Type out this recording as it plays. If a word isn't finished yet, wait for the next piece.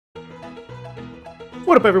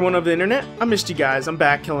What up, everyone of the internet? I missed you guys. I'm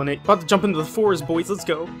back killing it. About to jump into the forest, boys. Let's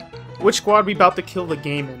go. Which squad we about to kill the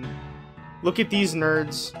game in? Look at these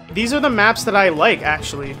nerds. These are the maps that I like,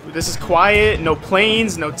 actually. This is quiet, no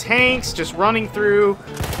planes, no tanks, just running through,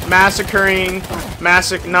 massacring,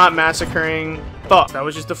 not massacring. Fuck, that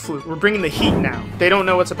was just a fluke. We're bringing the heat now. They don't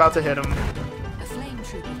know what's about to hit them.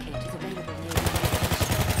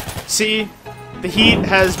 See? The heat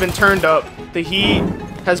has been turned up. The heat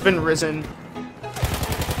has been risen.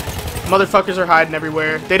 Motherfuckers are hiding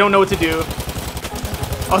everywhere. They don't know what to do.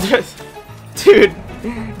 Oh, dude,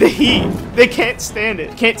 the heat. They can't stand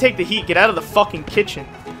it. Can't take the heat. Get out of the fucking kitchen.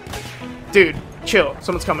 Dude, chill.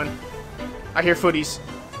 Someone's coming. I hear footies.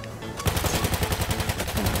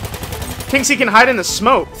 Thinks he can hide in the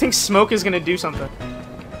smoke. Thinks smoke is gonna do something.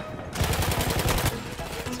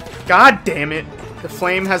 God damn it. The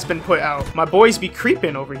flame has been put out. My boys be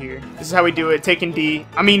creeping over here. This is how we do it. Taking D.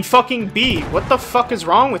 I mean, fucking B. What the fuck is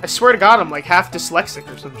wrong with... I swear to God, I'm like half dyslexic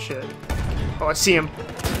or some shit. Oh, I see him.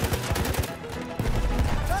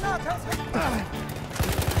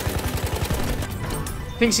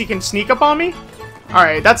 Thinks he can sneak up on me?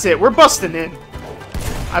 Alright, that's it. We're busting in.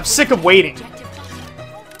 I'm sick of waiting.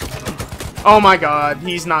 Oh my God.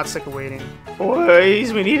 He's not sick of waiting.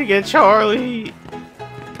 Boys, we need to get Charlie.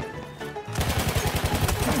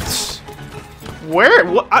 Where?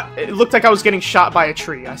 What? It looked like I was getting shot by a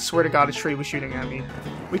tree. I swear to God, a tree was shooting at me.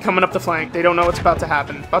 We coming up the flank. They don't know what's about to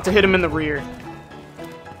happen. About to hit him in the rear.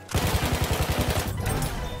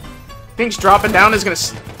 Thinks dropping down is gonna...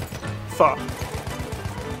 Fuck.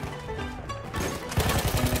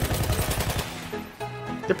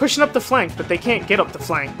 They're pushing up the flank, but they can't get up the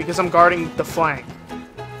flank because I'm guarding the flank.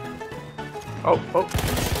 Oh, oh.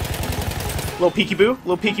 Little peekaboo,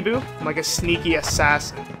 little peekaboo. I'm like a sneaky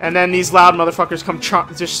assassin. And then these loud motherfuckers come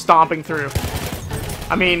just stomping through.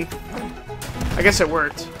 I mean, I guess it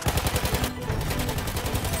worked.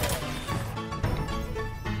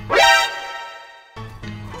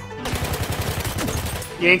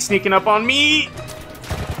 You ain't sneaking up on me!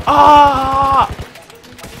 Ah!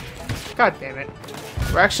 God damn it.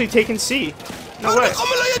 We're actually taking C. No way.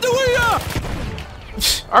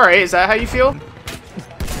 Alright, is that how you feel?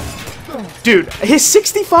 Dude, his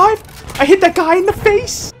 65? I hit that guy in the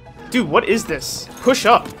face! Dude, what is this? Push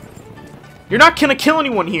up. You're not gonna kill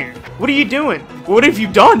anyone here. What are you doing? What have you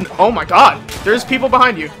done? Oh my God. There's people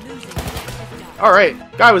behind you.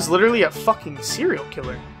 Alright. Guy was literally a fucking serial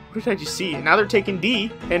killer. What did I just see? And now they're taking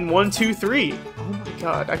D in 1, 2, 3. Oh my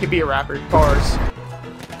God. I could be a rapper. Bars.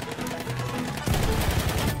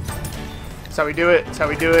 That's how we do it. That's how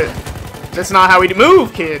we do it. That's not how we do.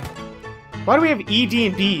 Move, kid! Why do we have E, D,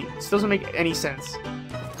 and B? This doesn't make any sense.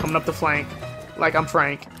 Coming up the flank. Like I'm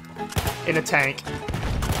Frank. In a tank.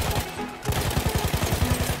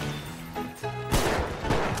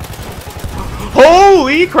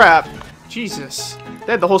 Holy crap! Jesus.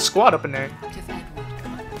 They had the whole squad up in there.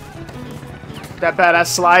 That badass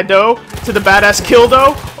slide, though. To the badass kill,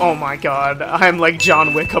 though. Oh my God. I'm like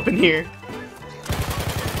John Wick up in here.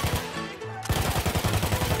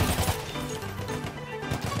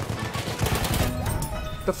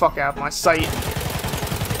 Get the fuck out of my sight.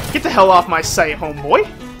 Get the hell off my sight, homeboy.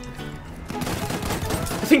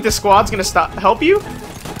 You think the squad's gonna help you?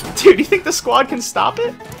 Dude, you think the squad can stop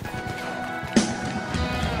it?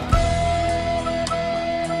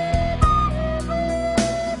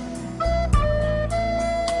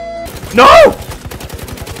 No!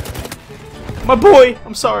 My boy!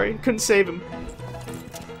 I'm sorry, couldn't save him.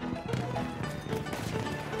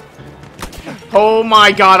 Oh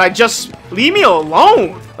my God, leave me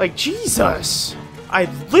alone! Like, Jesus! I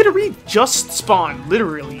literally just spawned.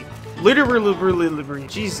 Literally. Literally.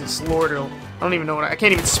 Jesus, Lord. I don't even know I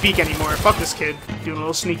can't even speak anymore. Fuck this kid. Doing a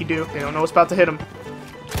little sneaky do. They don't know what's about to hit him.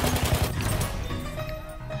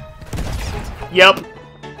 Yep.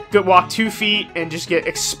 Good walk 2 feet and just get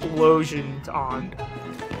explosioned on.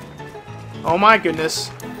 Oh my goodness.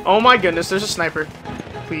 Oh my goodness, there's a sniper.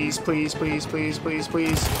 Please, please, please, please, please,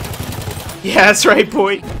 please. Yeah, that's right,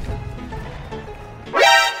 boy.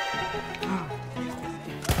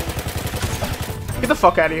 Get the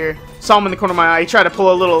fuck out of here. Saw him in the corner of my eye. He tried to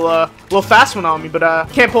pull a little fast one on me, but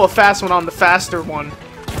can't pull a fast one on the faster one.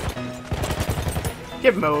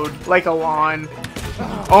 Get mowed like a lawn.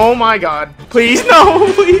 Oh my God. Please,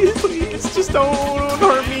 no, please, please. Just don't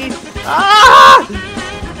hurt me. Ah!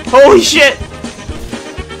 Holy shit.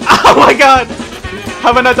 Oh my God.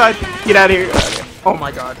 How have I not died? Get out of here. Okay. Oh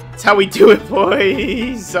my God. That's how we do it,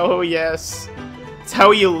 boys. Oh yes. That's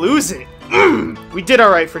how you lose it. We did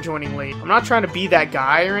alright for joining late. I'm not trying to be that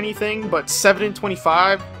guy or anything, but 7 and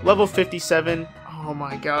 25, level 57. Oh Oh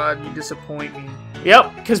my god, you disappoint me.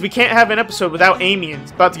 Yep, because we can't have an episode without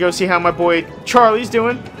Amiens. About to go see how my boy Charlie's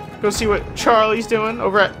doing. Go see what Charlie's doing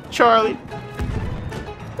over at Charlie.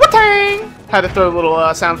 What-tang! Had to throw a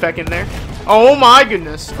little sound effect in there. Oh my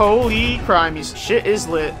goodness. Holy crimes. Shit is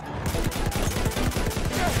lit.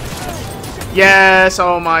 Yes,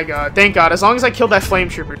 oh my god. Thank god. As long as I killed that flame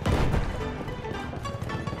trooper.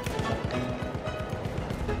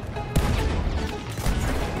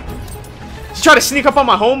 He's trying to sneak up on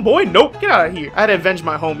my homeboy? Nope. Get out of here. I had to avenge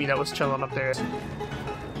my homie that was chilling up there.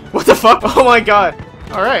 What the fuck? Oh my god.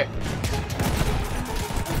 Alright.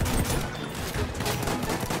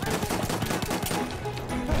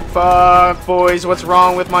 Fuck, boys. What's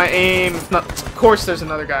wrong with my aim? Of course there's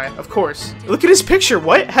another guy. Of course. Look at his picture.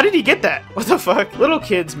 What? How did he get that? What the fuck? Little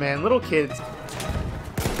kids, man. Little kids.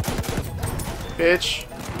 Bitch.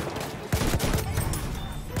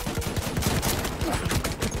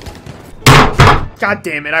 God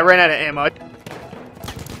damn it. I ran out of ammo.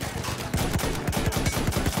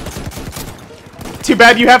 Too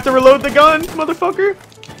bad you have to reload the gun, motherfucker.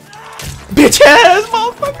 Bitch ass,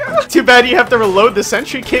 motherfucker. Too bad you have to reload the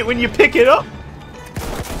sentry kit when you pick it up.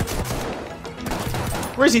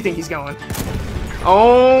 Where does he think he's going?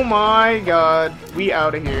 Oh my god. We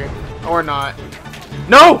out of here. Or not.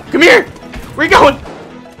 No! Come here! Where you going?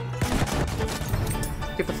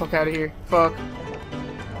 Get the fuck out of here. Fuck.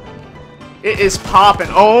 It is popping.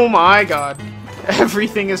 Oh my god.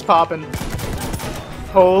 Everything is popping.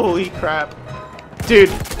 Holy crap. Dude.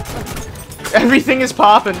 Everything is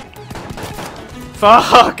popping.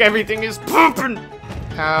 Fuck. Everything is popping.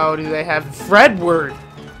 How do they have Fredward?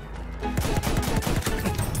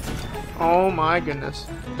 Oh my goodness.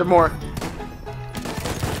 There are more.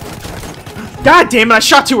 God damn it, I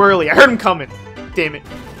shot too early. I heard him coming. Damn it.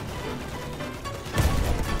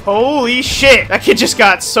 Holy shit. That kid just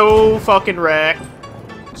got so fucking wrecked.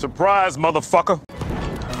 Surprise, motherfucker.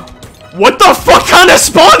 What the fuck kind of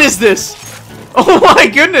spawn is this? Oh my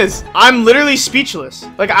goodness. I'm literally speechless.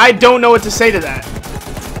 Like, I don't know what to say to that.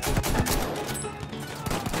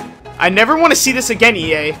 I never want to see this again,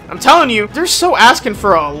 EA. I'm telling you, they're so asking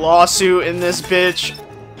for a lawsuit in this bitch.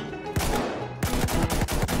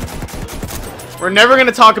 We're never going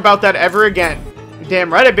to talk about that ever again.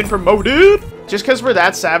 Damn right, I've been promoted. Just because we're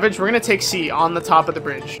that savage, we're going to take C on the top of the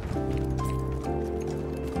bridge.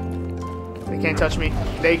 They can't touch me.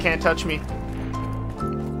 They can't touch me.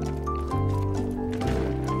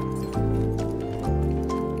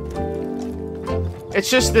 It's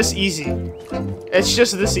just this easy. It's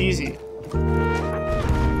just this easy.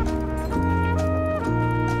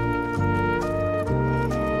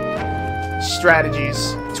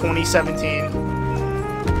 Strategies 2017.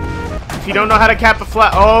 If you don't know how to cap a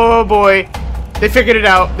flat, oh boy. They figured it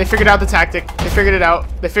out. They figured out the tactic. They figured it out.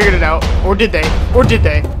 They figured it out. Or did they? Or did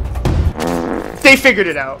they? They figured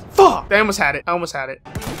it out. Fuck. They almost had it. I almost had it.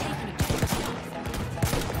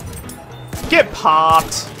 Get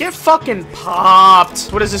popped. Get fucking popped.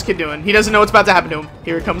 What is this kid doing? He doesn't know what's about to happen to him.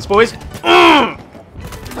 Here it comes, boys.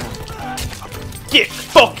 Get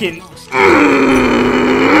fucking...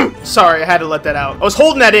 Sorry, I had to let that out. I was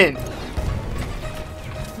holding that in.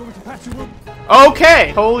 Okay.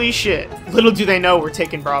 Holy shit. Little do they know we're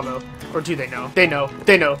taking Bravo. Or do they know? They know.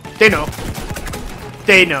 They know. They know.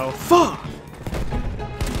 They know. Fuck.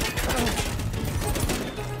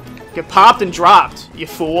 Get popped and dropped, you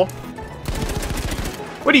fool.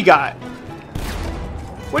 What do you got?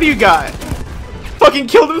 What do you got? Fucking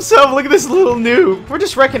killed himself. Look at this little noob. We're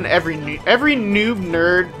just wrecking every noob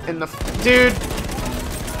nerd in the... Dude.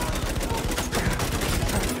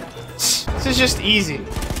 This is just easy.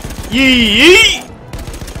 Yee!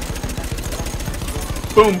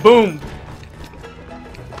 Boom, boom.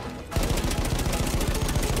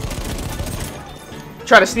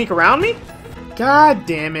 Try to sneak around me? God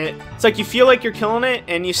damn it. It's like you feel like you're killing it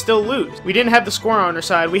and you still lose. We didn't have the score on our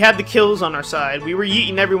side. We had the kills on our side. We were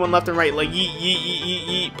yeeting everyone left and right. Like yeet, yeet, yeet, yeet,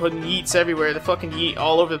 yeet. Putting yeets everywhere. The fucking yeet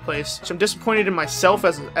all over the place. So I'm disappointed in myself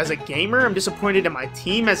as a gamer. I'm disappointed in my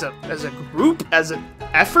team as a group, as an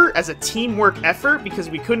effort, as a teamwork effort, because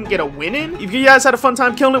we couldn't get a win in. If you guys had a fun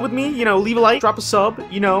time killing it with me, you know, leave a like, drop a sub.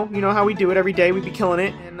 You know how we do it every day. We be killing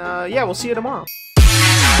it. And yeah, we'll see you tomorrow.